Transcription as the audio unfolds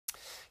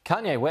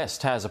Kanye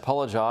West has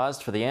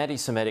apologised for the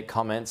anti-Semitic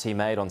comments he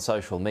made on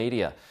social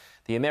media.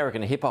 The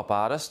American hip-hop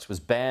artist was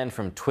banned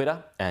from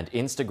Twitter and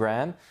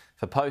Instagram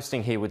for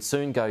posting he would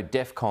soon go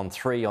DEFCON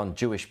 3 on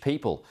Jewish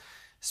people.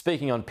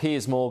 Speaking on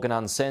Piers Morgan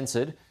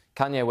Uncensored,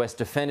 Kanye West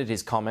defended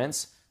his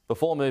comments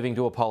before moving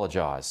to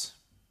apologise.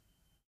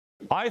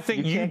 I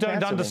think you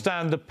don't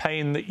understand the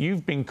pain that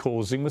you've been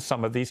causing with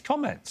some of these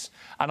comments.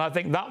 And I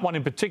think that one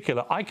in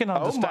particular, I can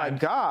understand. Oh, my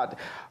God.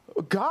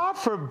 God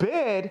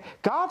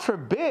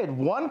forbid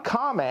one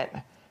comment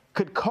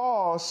could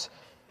cause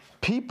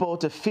people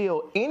to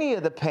feel any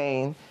of the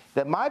pain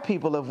that my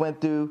people have went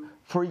through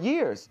for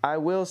years. I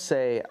will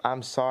say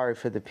I'm sorry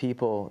for the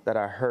people that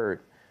I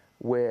hurt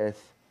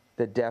with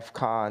the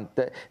DEFCON,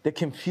 the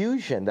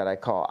confusion that I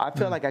call. I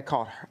feel like I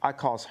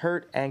caused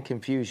hurt and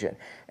confusion.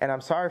 And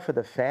I'm sorry for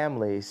the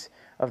families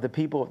of the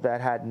people that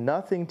had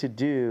nothing to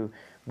do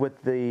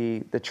with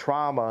the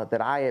trauma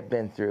that I had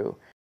been through.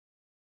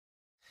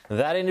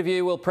 That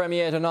interview will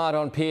premiere tonight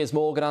on Piers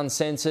Morgan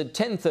Uncensored,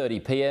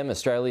 10:30 p.m.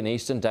 Australian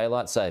Eastern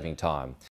Daylight Saving Time.